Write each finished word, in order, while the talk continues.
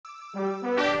The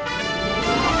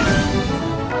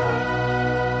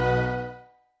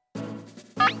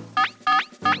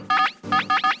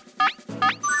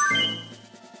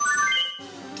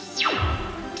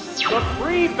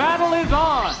free battle is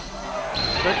on!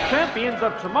 The champions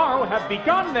of tomorrow have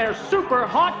begun their super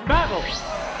hot battle!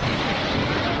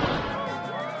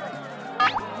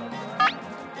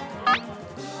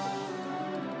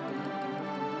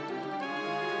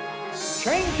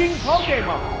 Changing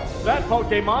Pokémon! That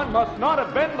Pokémon must not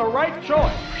have been the right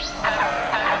choice!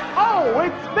 Oh,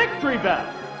 it's Victreebel!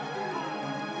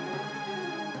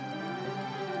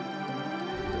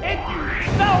 It's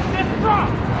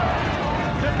Selfdestruct!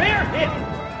 Severe hit!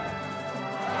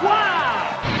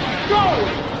 Wow!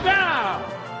 Going down!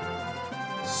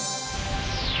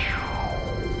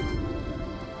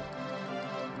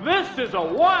 This is a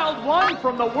wild one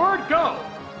from the word go!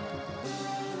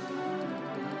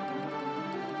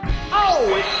 Oh,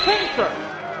 it's Pinsir!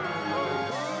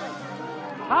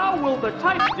 How will the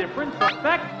type difference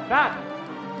affect that?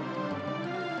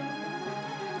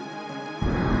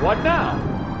 What now?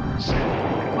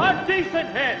 A decent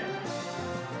hit!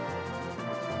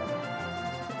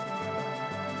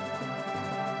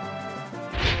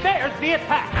 There's the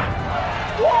attack!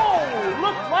 Whoa!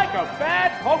 Looks like a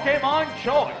bad Pokémon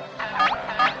choice!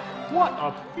 What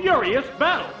a furious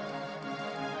battle!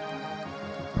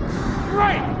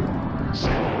 Right!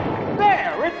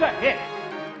 There, it's a hit!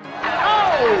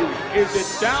 Oh! Is it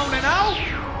down and out?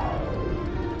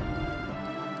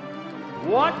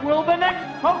 What will the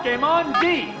next Pokémon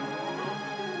be?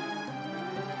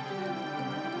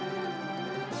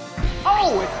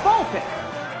 Oh, it's Vulpix!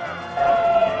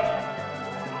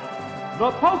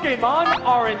 The Pokémon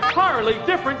are entirely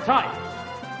different types.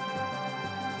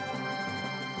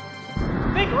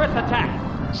 Vigorous attack!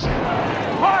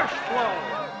 Harsh blow!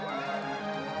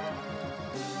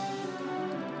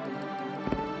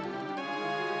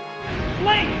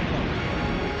 Flame!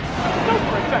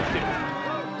 Super effective!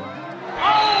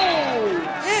 Oh!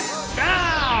 It's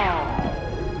down!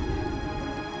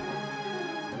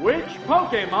 Which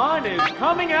Pokémon is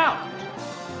coming out?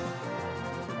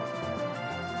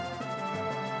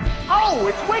 Oh,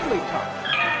 it's Wigglytuff!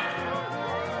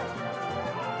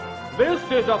 This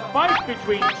is a fight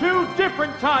between two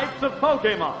different types of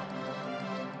Pokémon.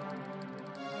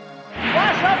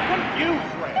 Flash up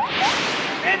Confuse Ray!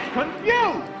 It's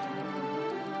confused!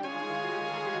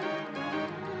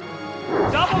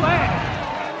 Double edge!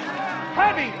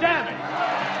 Heavy damage!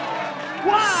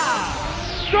 Wow!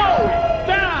 Going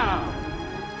down!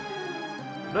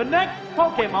 The next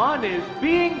Pokémon is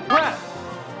being pressed.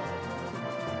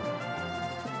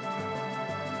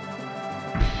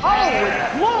 Oh,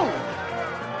 it's Gloom!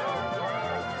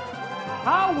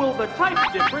 How will the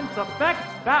type difference affect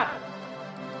battle?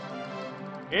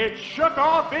 It shook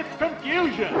off its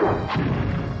confusion.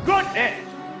 Goodness!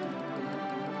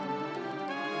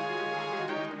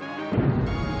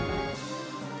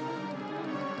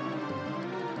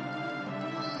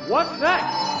 What's that?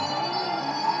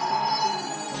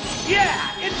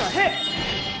 Yeah, it's a hit!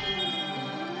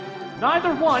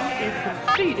 Neither one is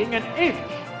conceding an inch.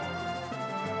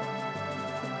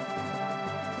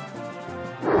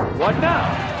 What now?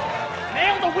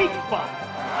 Nail the weak spot!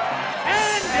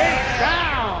 And it's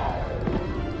down!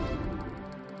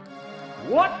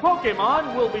 What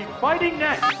Pokémon will be fighting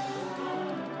next?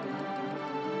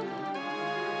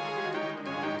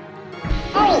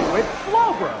 Oh, it's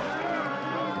Slowbro!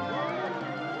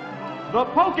 The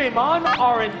Pokémon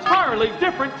are entirely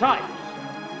different types.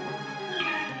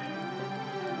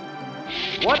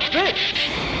 What's this?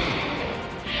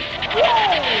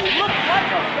 Whoa! Looks like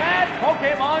a bad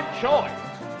Pokémon choice.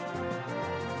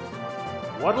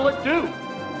 What'll it do?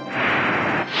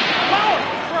 Power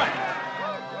Strike!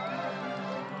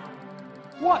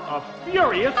 What a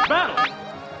furious battle!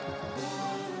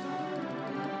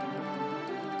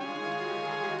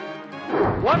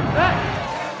 What's that?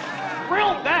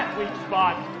 Drill that weak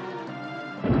spot!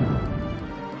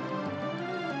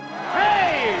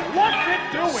 Hey! What's it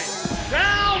doing?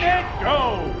 Down it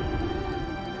goes!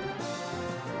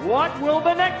 What will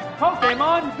the next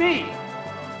Pokémon be?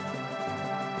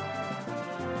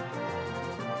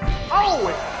 Oh,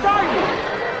 it's Staryu!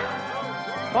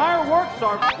 Fireworks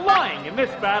are flying in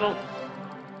this battle.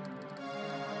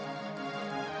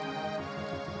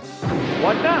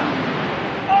 What now?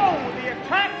 Oh, the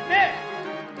attack missed!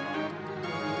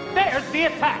 There's the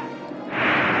attack!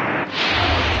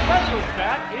 Special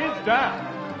stat is down.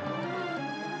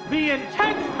 The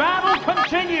intense battle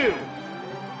continues!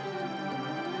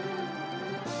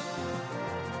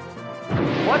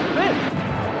 What's this?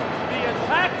 The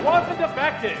attack wasn't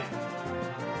effective.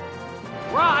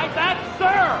 Try that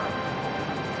serve!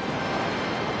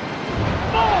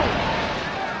 Boom!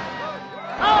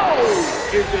 Oh!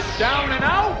 Is it down and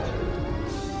out?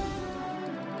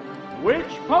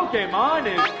 Which Pokémon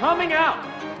is coming out?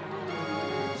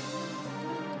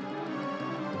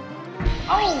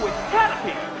 Oh, it's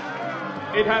Caterpie!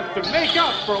 It has to make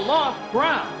up for lost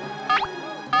ground.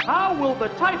 How will the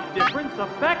type difference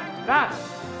affect battle?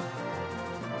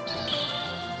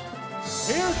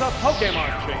 Here's a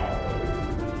Pokémon change.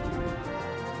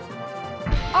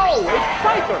 Oh, it's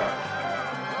Scyther!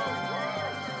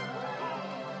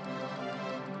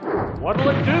 What'll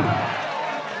it do?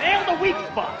 Nail the weak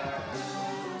spot!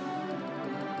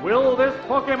 Will this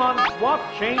Pokémon swap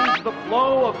change the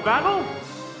flow of battle?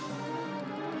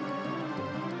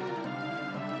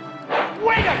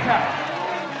 Wing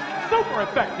attack! Super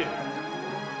effective!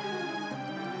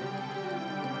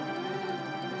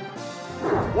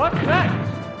 What's next?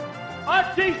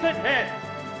 A decent hit!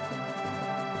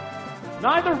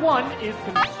 Neither one is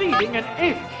conceding an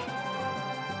inch.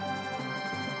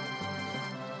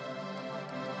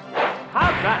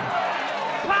 How's that?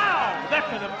 Pow!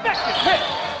 That's an effective hit!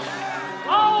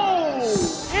 Oh!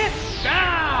 It's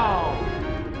down!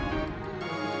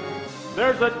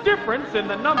 There's a difference in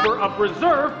the number of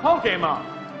reserve Pokémon.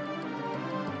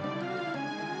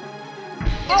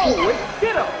 Oh, it's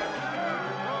Ditto!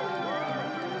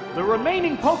 The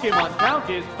remaining Pokémon count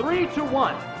is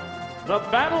 3-1. The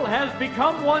battle has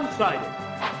become one-sided.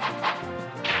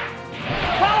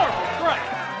 Powerful strike!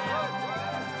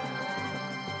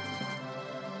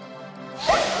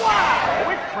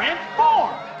 Wow! It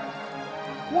transformed!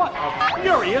 What a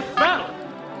furious battle!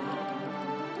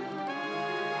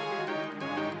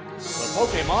 The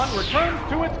Pokémon returns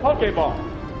to its Pokéball.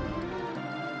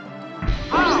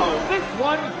 Ow! This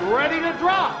one's ready to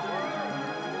drop!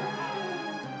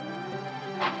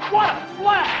 What a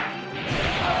flash!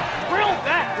 Drill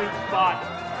that weak spot!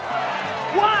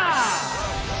 Wow!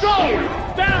 Going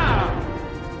down!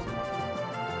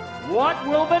 What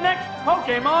will the next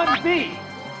Pokémon be?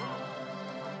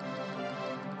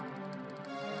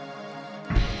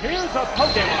 Here's a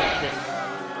Pokémon change.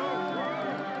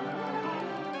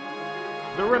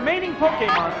 The remaining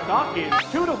Pokémon stock is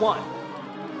 2-1.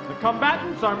 The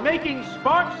combatants are making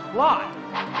sparks fly.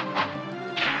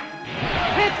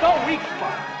 Hit the weak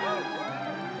spot.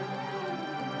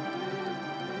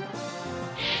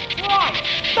 Oh,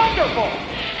 Thunderbolt!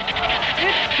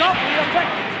 It's doubly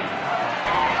effective.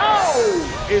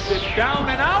 Oh! Is it down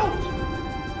and out?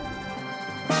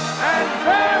 And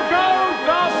there goes